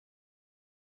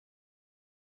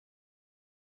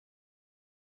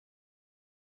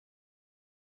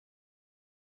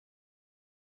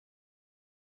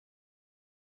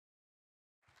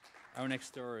Our next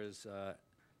star is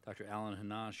Dr. Alan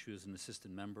Hanash, who is an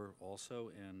assistant member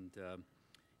also, and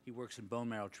he works in bone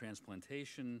marrow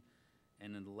transplantation,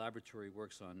 and in the laboratory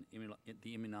works on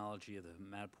the immunology of the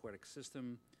hematopoietic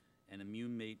system and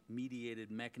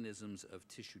immune-mediated mechanisms of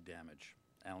tissue damage.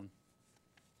 Alan?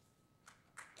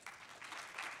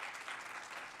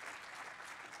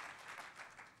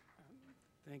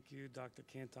 Thank you, Dr.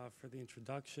 Kantoff, for the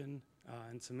introduction,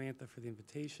 and Samantha for the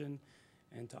invitation,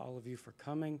 and to all of you for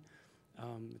coming.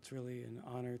 It's really an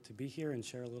honor to be here and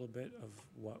share a little bit of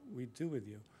what we do with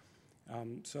you.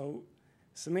 So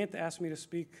Samantha asked me to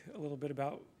speak a little bit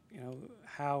about,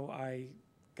 how I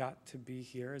got to be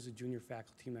here as a junior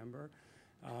faculty member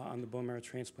on the bone marrow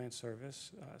transplant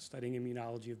service, studying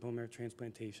immunology of bone marrow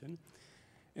transplantation.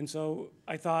 And so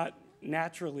I thought,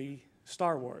 naturally,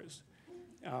 Star Wars,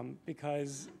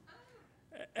 because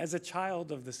as a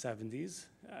child of the 70s,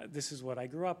 this is what I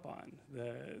grew up on,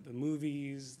 the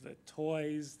movies, the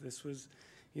toys. This was,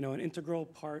 an integral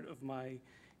part of my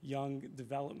young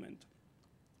development.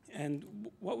 And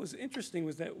what was interesting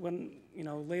was that when,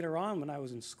 later on when I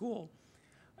was in school,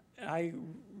 I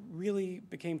really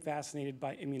became fascinated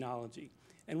by immunology.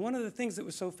 And one of the things that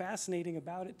was so fascinating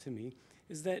about it to me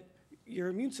is that your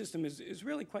immune system is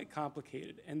really quite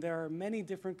complicated, and there are many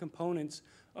different components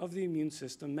of the immune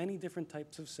system, many different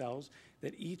types of cells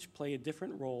that each play a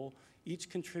different role, each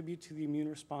contribute to the immune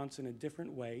response in a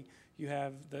different way. You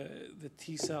have the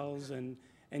T cells and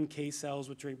NK cells,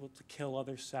 which are able to kill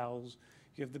other cells.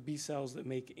 You have the B cells that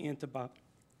make antibodies.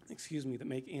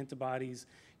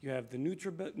 You have the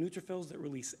neutrophils that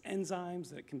release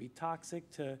enzymes that can be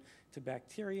toxic to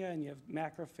bacteria, and you have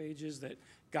macrophages that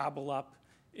gobble up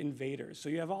invaders. So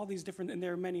you have all these different, and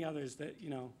there are many others that,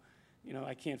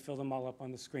 I can't fill them all up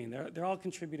on the screen. They're all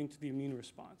contributing to the immune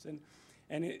response.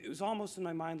 And it was almost in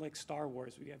my mind like Star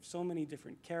Wars. We have so many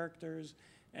different characters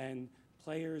and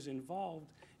players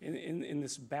involved in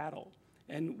this battle.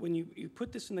 And when you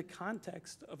put this in the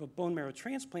context of a bone marrow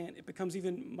transplant, it becomes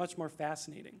even much more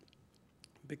fascinating.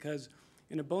 Because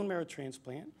in a bone marrow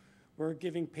transplant, we're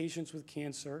giving patients with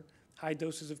cancer high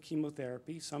doses of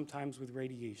chemotherapy, sometimes with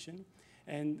radiation.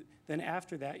 And then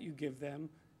after that, you give them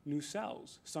new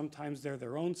cells. Sometimes they're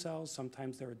their own cells,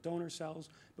 sometimes they're donor cells.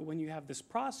 But when you have this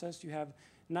process, you have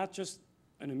not just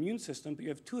an immune system, but you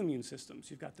have two immune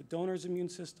systems. You've got the donor's immune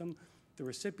system, the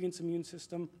recipient's immune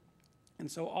system. And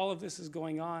so all of this is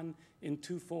going on in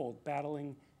twofold,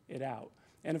 battling it out.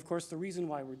 And of course, the reason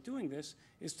why we're doing this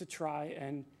is to try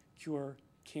and cure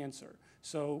cancer.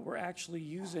 So we're actually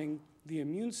using the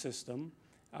immune system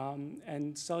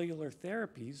and cellular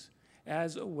therapies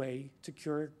as a way to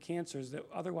cure cancers that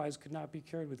otherwise could not be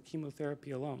cured with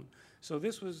chemotherapy alone. So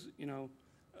this was,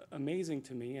 amazing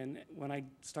to me. And when I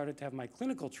started to have my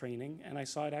clinical training and I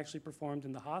saw it actually performed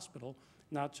in the hospital,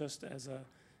 not just as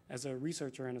a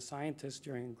researcher and a scientist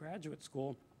during graduate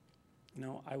school,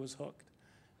 I was hooked.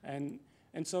 And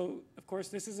so, of course,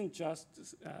 this isn't just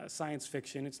science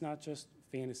fiction. It's not just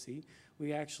fantasy.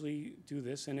 We actually do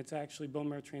this, and it's actually bone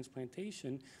marrow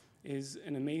transplantation is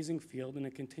an amazing field and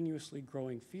a continuously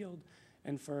growing field.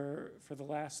 And for the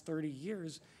last 30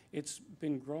 years, it's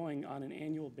been growing on an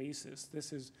annual basis.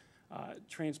 This is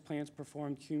transplants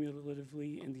performed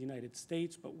cumulatively in the United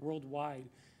States, but worldwide,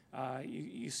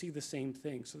 you see the same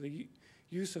thing. So the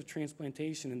use of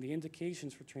transplantation and the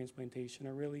indications for transplantation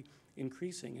are really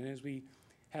increasing. And as we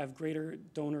have greater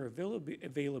donor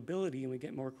availability and we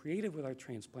get more creative with our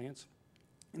transplants,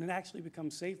 and it actually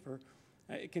becomes safer,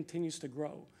 it continues to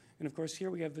grow. And of course, here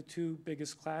we have the two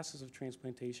biggest classes of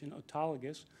transplantation: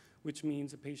 autologous, which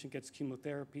means a patient gets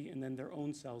chemotherapy and then their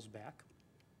own cells back,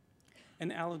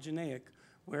 and allogeneic,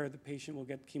 where the patient will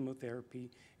get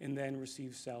chemotherapy and then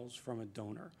receive cells from a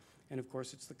donor. And of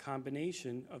course, it's the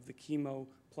combination of the chemo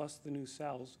plus the new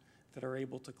cells that are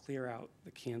able to clear out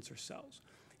the cancer cells.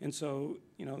 And so,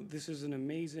 this is an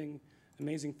amazing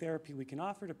therapy we can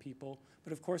offer to people,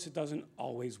 but of course it doesn't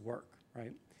always work,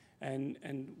 right?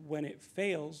 And when it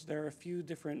fails, there are a few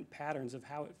different patterns of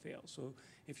how it fails. So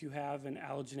if you have an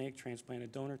allogeneic transplant, a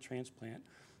donor transplant,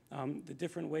 the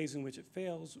different ways in which it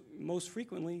fails, most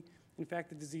frequently, in fact,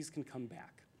 the disease can come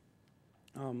back.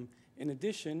 In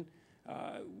addition,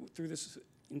 through this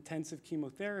intensive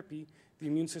chemotherapy, the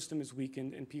immune system is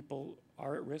weakened and people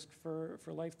are at risk for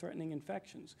life-threatening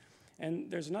infections.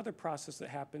 And there's another process that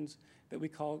happens that we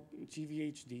call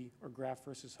GVHD, or graft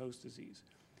versus host disease.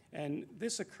 And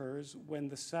this occurs when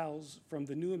the cells from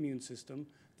the new immune system,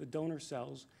 the donor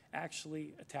cells,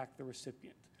 actually attack the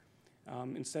recipient.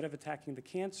 Instead of attacking the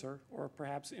cancer, or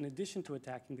perhaps in addition to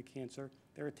attacking the cancer,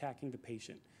 they're attacking the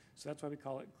patient. So that's why we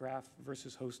call it graft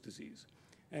versus host disease.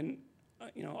 And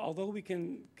although we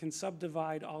can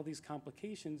subdivide all these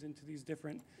complications into these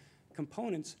different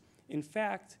components, in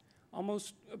fact,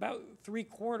 almost about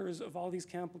 3/4 of all these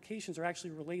complications are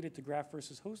actually related to graft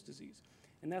versus host disease.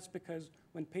 And that's because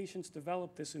when patients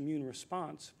develop this immune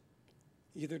response,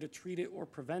 either to treat it or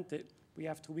prevent it, we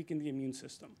have to weaken the immune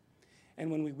system. And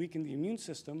when we weaken the immune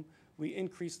system, we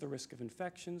increase the risk of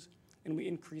infections, and we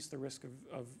increase the risk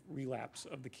of relapse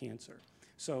of the cancer.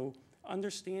 So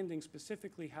understanding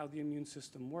specifically how the immune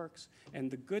system works and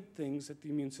the good things that the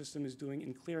immune system is doing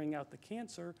in clearing out the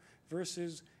cancer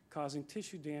versus causing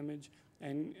tissue damage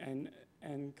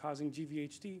and causing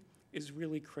GVHD is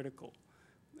really critical.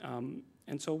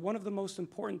 And so one of the most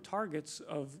important targets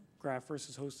of graft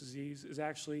versus host disease is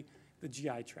actually the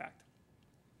GI tract.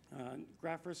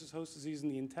 Graft versus host disease in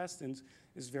the intestines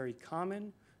is very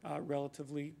common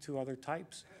relatively to other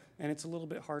types, and it's a little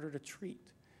bit harder to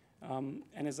treat.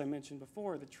 And as I mentioned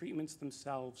before, the treatments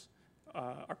themselves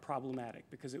are problematic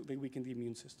because they weaken the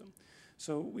immune system.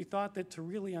 So we thought that to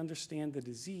really understand the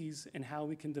disease and how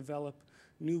we can develop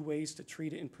new ways to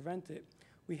treat it and prevent it,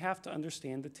 we have to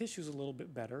understand the tissues a little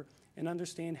bit better and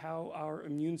understand how our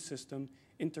immune system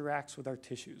interacts with our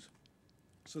tissues.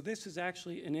 So this is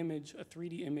actually an image, a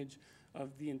 3D image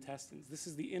of the intestines. This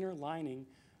is the inner lining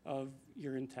of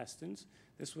your intestines.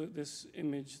 This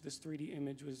 3D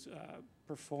image was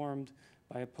performed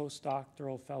by a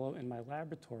postdoctoral fellow in my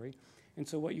laboratory. And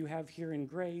so what you have here in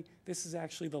gray, this is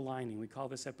actually the lining. We call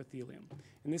this epithelium.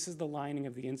 And this is the lining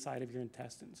of the inside of your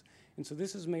intestines. And so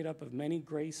this is made up of many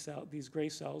gray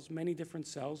cells, many different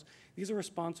cells. These are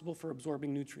responsible for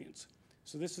absorbing nutrients.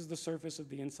 So this is the surface of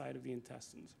the inside of the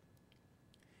intestines.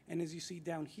 And as you see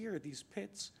down here, these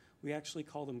pits, we actually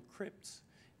call them crypts.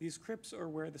 These crypts are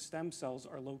where the stem cells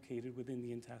are located within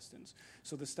the intestines.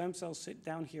 So the stem cells sit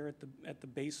down here at the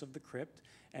base of the crypt,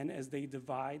 and as they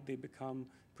divide, they become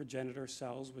progenitor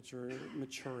cells, which are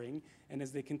maturing. And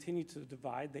as they continue to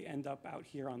divide, they end up out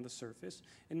here on the surface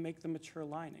and make the mature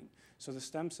lining. So the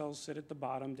stem cells sit at the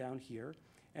bottom down here,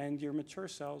 and your mature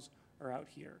cells are out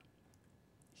here.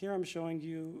 Here I'm showing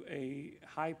you a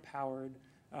high-powered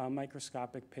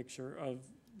microscopic picture of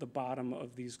the bottom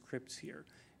of these crypts here.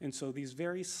 And so these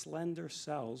very slender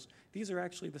cells, these are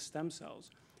actually the stem cells.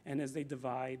 And as they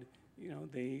divide,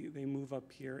 they move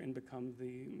up here and become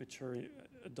the mature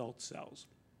adult cells.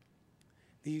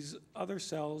 These other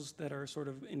cells that are sort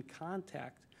of in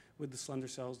contact with the slender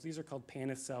cells, these are called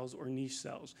Paneth cells or niche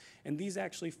cells. And these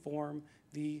actually form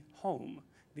the home,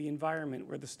 the environment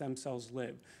where the stem cells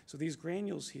live. So these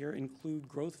granules here include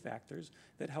growth factors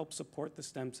that help support the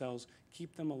stem cells,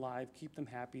 keep them alive, keep them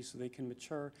happy so they can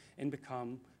mature and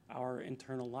become our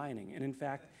internal lining. And in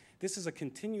fact, this is a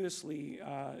continuously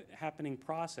happening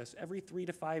process. Every 3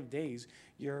 to 5 days,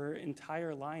 your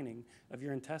entire lining of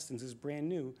your intestines is brand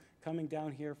new, coming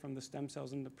down here from the stem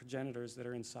cells and the progenitors that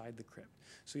are inside the crypt.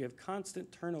 So you have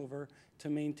constant turnover to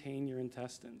maintain your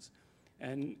intestines.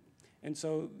 And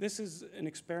so this is an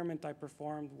experiment I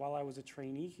performed while I was a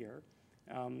trainee here.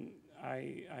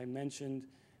 I mentioned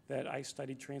that I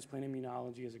studied transplant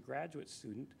immunology as a graduate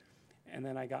student, and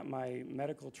then I got my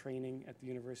medical training at the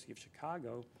University of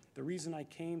Chicago. The reason I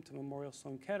came to Memorial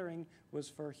Sloan Kettering was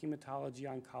for hematology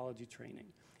oncology training.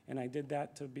 And I did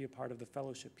that to be a part of the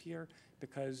fellowship here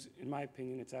because, in my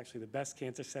opinion, it's actually the best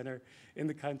cancer center in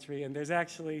the country. And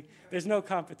there's no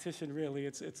competition, really.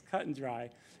 It's cut and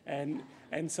dry. And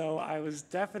so I was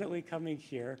definitely coming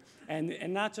here.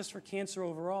 And not just for cancer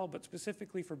overall, but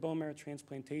specifically for bone marrow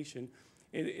transplantation.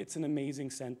 It's an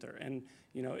amazing center. And,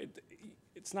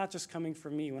 it's not just coming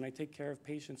from me. When I take care of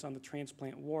patients on the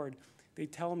transplant ward, they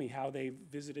tell me how they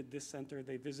visited this center,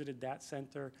 they visited that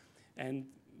center, and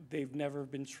they've never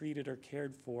been treated or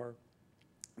cared for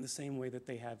the same way that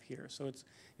they have here. So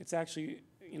it's actually,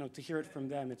 to hear it from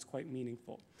them, it's quite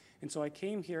meaningful. And so I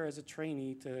came here as a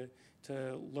trainee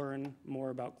to learn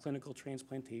more about clinical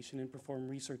transplantation and perform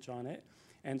research on it.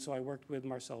 And so I worked with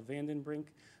Marcel Vandenbrink,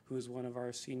 who is one of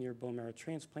our senior bone marrow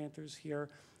transplanters here.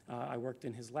 I worked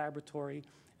in his laboratory,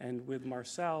 and with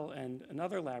Marcel and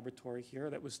another laboratory here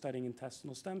that was studying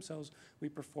intestinal stem cells, we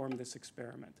performed this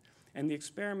experiment. And the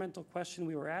experimental question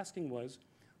we were asking was,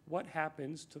 what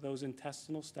happens to those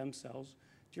intestinal stem cells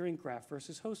during graft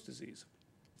versus host disease?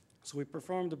 So we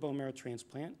performed a bone marrow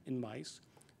transplant in mice.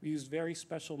 We used very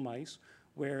special mice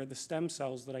where the stem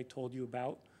cells that I told you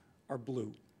about are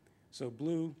blue. So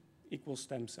blue equals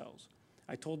stem cells.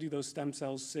 I told you those stem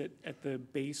cells sit at the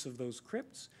base of those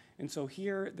crypts. And so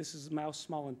here, this is mouse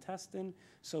small intestine.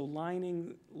 So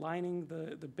lining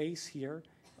the base here,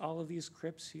 all of these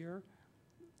crypts here,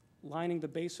 lining the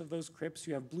base of those crypts,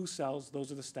 you have blue cells.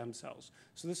 Those are the stem cells.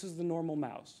 So this is the normal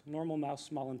mouse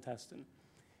small intestine.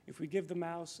 If we give the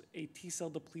mouse a T-cell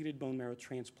depleted bone marrow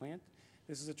transplant,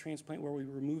 this is a transplant where we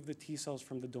remove the T cells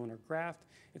from the donor graft.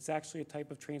 It's actually a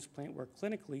type of transplant where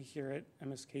clinically here at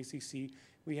MSKCC,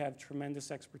 we have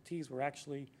tremendous expertise. We're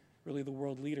actually really the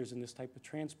world leaders in this type of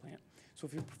transplant. So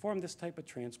if you perform this type of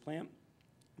transplant,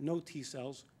 no T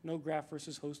cells, no graft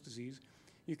versus host disease,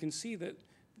 you can see that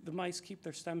the mice keep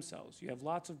their stem cells. You have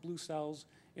lots of blue cells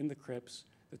in the crypts.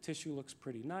 The tissue looks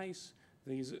pretty nice.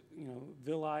 These,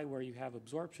 villi where you have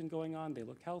absorption going on, they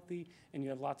look healthy, and you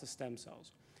have lots of stem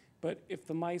cells. But if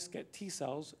the mice get T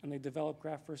cells and they develop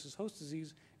graft versus host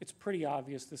disease, it's pretty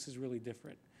obvious this is really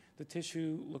different. The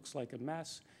tissue looks like a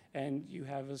mess, and you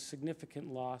have a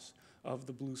significant loss of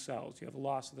the blue cells. You have a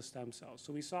loss of the stem cells.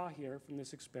 So we saw here from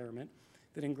this experiment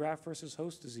that in graft versus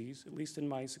host disease, at least in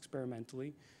mice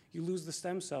experimentally, you lose the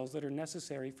stem cells that are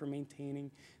necessary for maintaining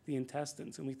the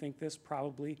intestines. And we think this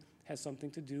probably has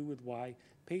something to do with why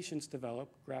patients develop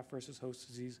graft versus host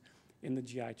disease in the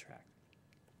GI tract.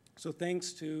 So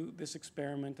thanks to this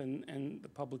experiment and the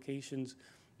publications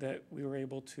that we were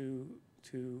able to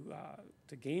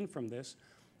gain from this,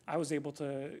 I was able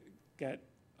to get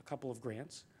a couple of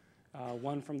grants,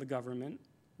 one from the government,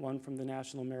 one from the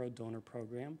National Marrow Donor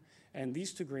Program. And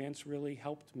these two grants really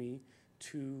helped me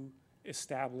to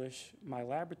establish my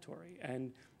laboratory.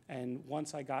 And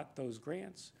once I got those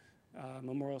grants,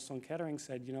 Memorial Sloan Kettering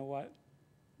said, you know what,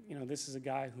 this is a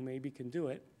guy who maybe can do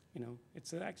it.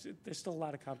 Actually, there's still a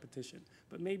lot of competition,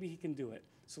 but maybe he can do it.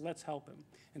 So let's help him.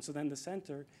 And so then the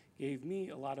center gave me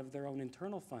a lot of their own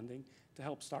internal funding to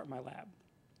help start my lab.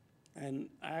 And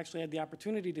I actually had the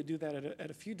opportunity to do that at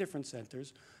a few different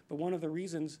centers, but one of the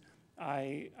reasons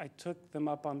I took them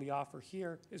up on the offer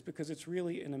here is because it's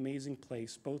really an amazing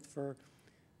place, both for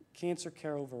cancer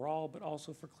care overall, but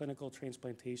also for clinical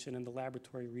transplantation and the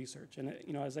laboratory research. And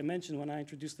as I mentioned when I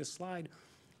introduced this slide,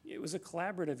 it was a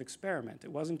collaborative experiment.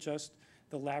 It wasn't just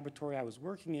the laboratory I was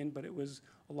working in, but it was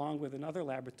along with another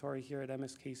laboratory here at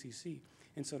MSKCC.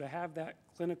 And so to have that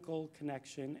clinical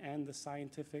connection and the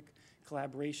scientific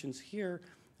collaborations here,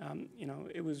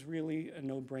 it was really a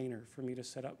no-brainer for me to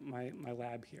set up my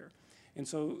lab here. And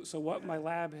so what my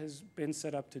lab has been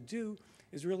set up to do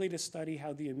is really to study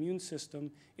how the immune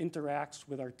system interacts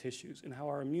with our tissues and how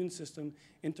our immune system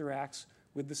interacts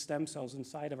with the stem cells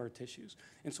inside of our tissues.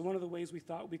 And so one of the ways we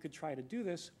thought we could try to do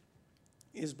this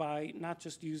is by not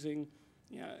just using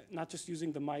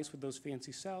the mice with those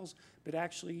fancy cells, but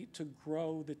actually to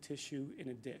grow the tissue in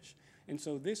a dish. And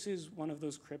so this is one of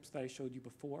those crypts that I showed you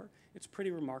before. It's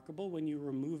pretty remarkable when you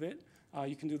remove it.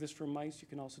 You can do this from mice. You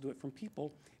can also do it from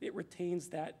people. It retains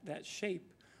that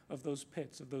shape of those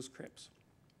pits, of those crypts.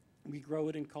 We grow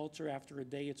it in culture. After a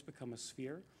day, it's become a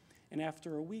sphere. And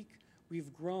after a week,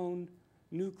 we've grown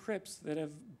new crypts that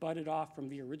have budded off from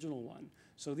the original one.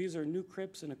 So these are new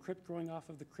crypts and a crypt growing off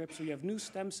of the crypt. So you have new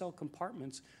stem cell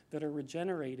compartments that are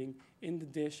regenerating in the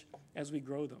dish as we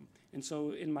grow them. And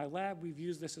so in my lab, we've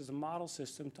used this as a model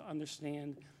system to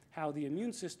understand how the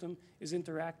immune system is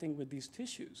interacting with these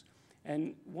tissues.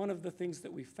 And one of the things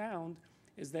that we found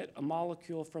is that a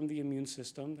molecule from the immune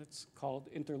system that's called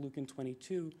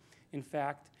interleukin-22, in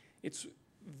fact, it's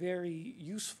very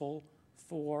useful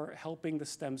for helping the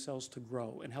stem cells to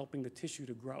grow and helping the tissue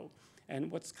to grow.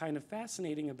 And what's kind of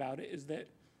fascinating about it is that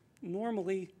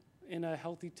normally in a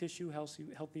healthy tissue,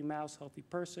 healthy mouse, healthy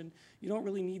person, you don't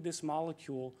really need this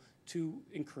molecule to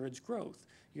encourage growth.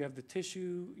 You have the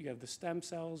tissue, you have the stem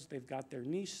cells, they've got their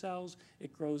niche cells,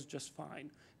 it grows just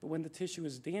fine. But when the tissue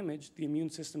is damaged, the immune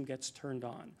system gets turned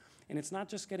on. And it's not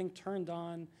just getting turned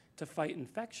on to fight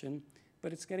infection,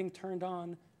 but it's getting turned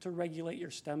on to regulate your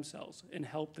stem cells and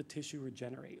help the tissue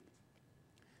regenerate.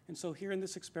 And so here in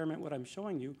this experiment, what I'm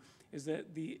showing you is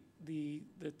that the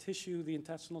tissue, the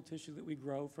intestinal tissue that we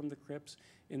grow from the crypts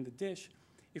in the dish,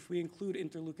 if we include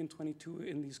interleukin-22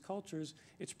 in these cultures,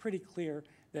 it's pretty clear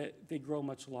that they grow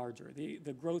much larger.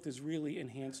 The growth is really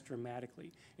enhanced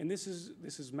dramatically. And this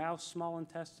is mouse small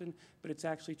intestine, but it's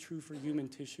actually true for human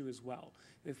tissue as well.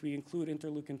 If we include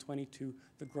interleukin-22,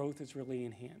 the growth is really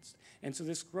enhanced. And so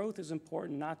this growth is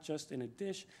important not just in a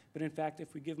dish, but in fact,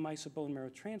 if we give mice a bone marrow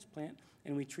transplant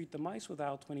and we treat the mice with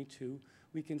IL-22,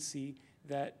 we can see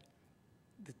that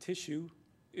the tissue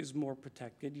is more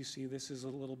protected. You see this is a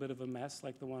little bit of a mess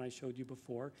like the one I showed you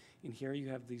before. And here you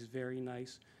have these very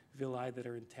nice villi that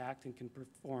are intact and can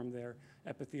perform their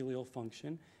epithelial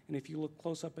function. And if you look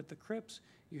close up at the crypts,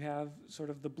 you have sort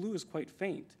of the blue is quite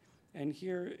faint. And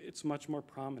here it's much more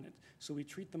prominent. So we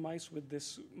treat the mice with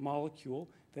this molecule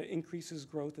that increases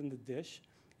growth in the dish.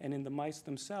 And in the mice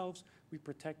themselves, we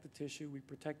protect the tissue, we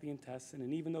protect the intestine,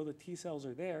 and even though the T cells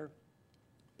are there,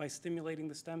 by stimulating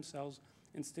the stem cells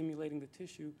and stimulating the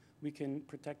tissue, we can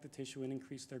protect the tissue and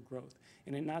increase their growth.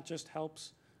 And it not just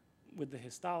helps with the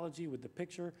histology, with the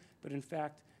picture, but in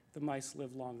fact, the mice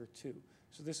live longer too.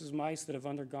 So this is mice that have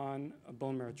undergone a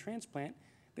bone marrow transplant.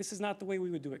 This is not the way we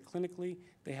would do it clinically.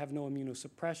 They have no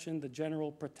immunosuppression. The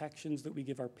general protections that we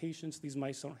give our patients, these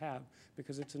mice don't have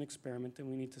because it's an experiment and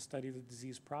we need to study the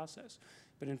disease process.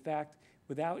 But in fact,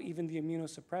 without even the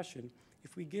immunosuppression,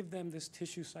 if we give them this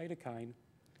tissue cytokine,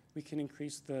 we can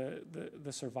increase the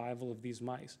survival of these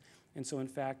mice. And so in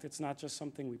fact, it's not just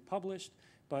something we published,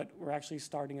 but we're actually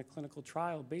starting a clinical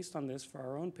trial based on this for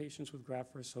our own patients with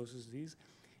graft-versus-host disease,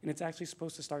 and it's actually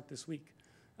supposed to start this week.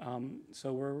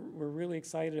 So we're really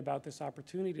excited about this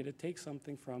opportunity to take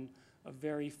something from a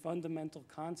very fundamental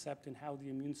concept in how the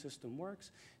immune system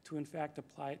works to in fact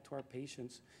apply it to our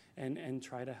patients and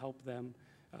try to help them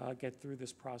get through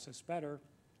this process better,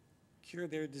 cure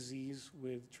their disease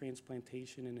with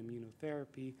transplantation and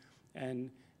immunotherapy,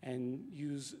 and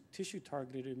use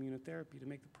tissue-targeted immunotherapy to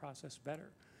make the process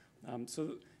better.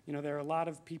 So, you know, there are a lot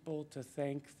of people to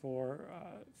thank for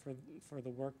the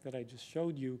work that I just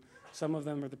showed you. Some of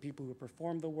them are the people who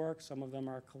performed the work. Some of them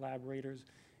are collaborators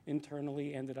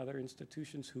internally and at other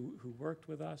institutions who worked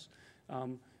with us.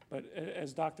 But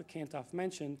as Dr. Kantoff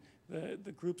mentioned,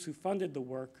 the groups who funded the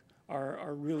work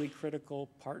are really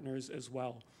critical partners as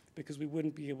well, because we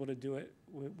wouldn't be able to do it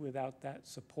without that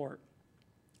support.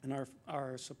 And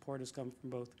our support has come from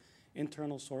both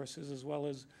internal sources as well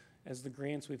as the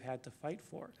grants we've had to fight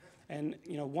for. And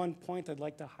you know, one point I'd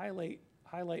like to highlight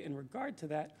in regard to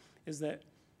that is that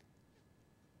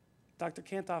Dr.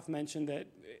 Kantoff mentioned that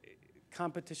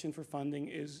competition for funding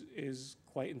is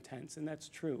quite intense, and that's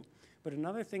true. But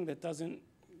another thing that doesn't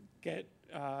get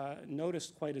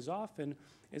noticed quite as often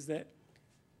is that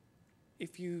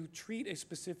if you treat a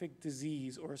specific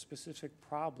disease or a specific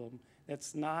problem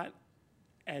that's not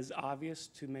as obvious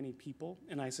to many people,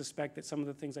 and I suspect that some of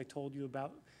the things I told you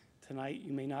about tonight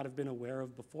you may not have been aware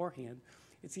of beforehand,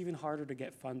 it's even harder to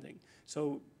get funding.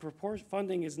 So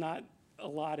funding is not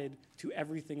allotted to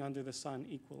everything under the sun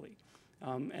equally.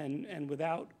 And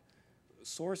without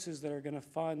sources that are going to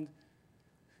fund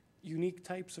unique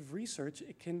types of research,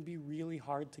 it can be really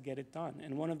hard to get it done.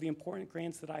 And one of the important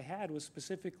grants that I had was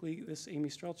specifically this Amy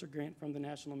Strelzer grant from the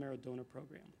National Marrow Donor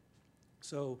Program.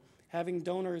 So having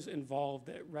donors involved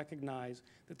that recognize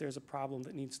that there's a problem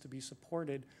that needs to be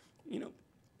supported, you know,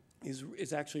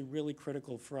 is actually really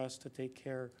critical for us to take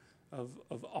care of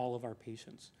all of our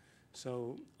patients.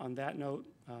 So on that note,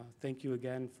 thank you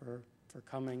again for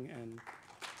coming, and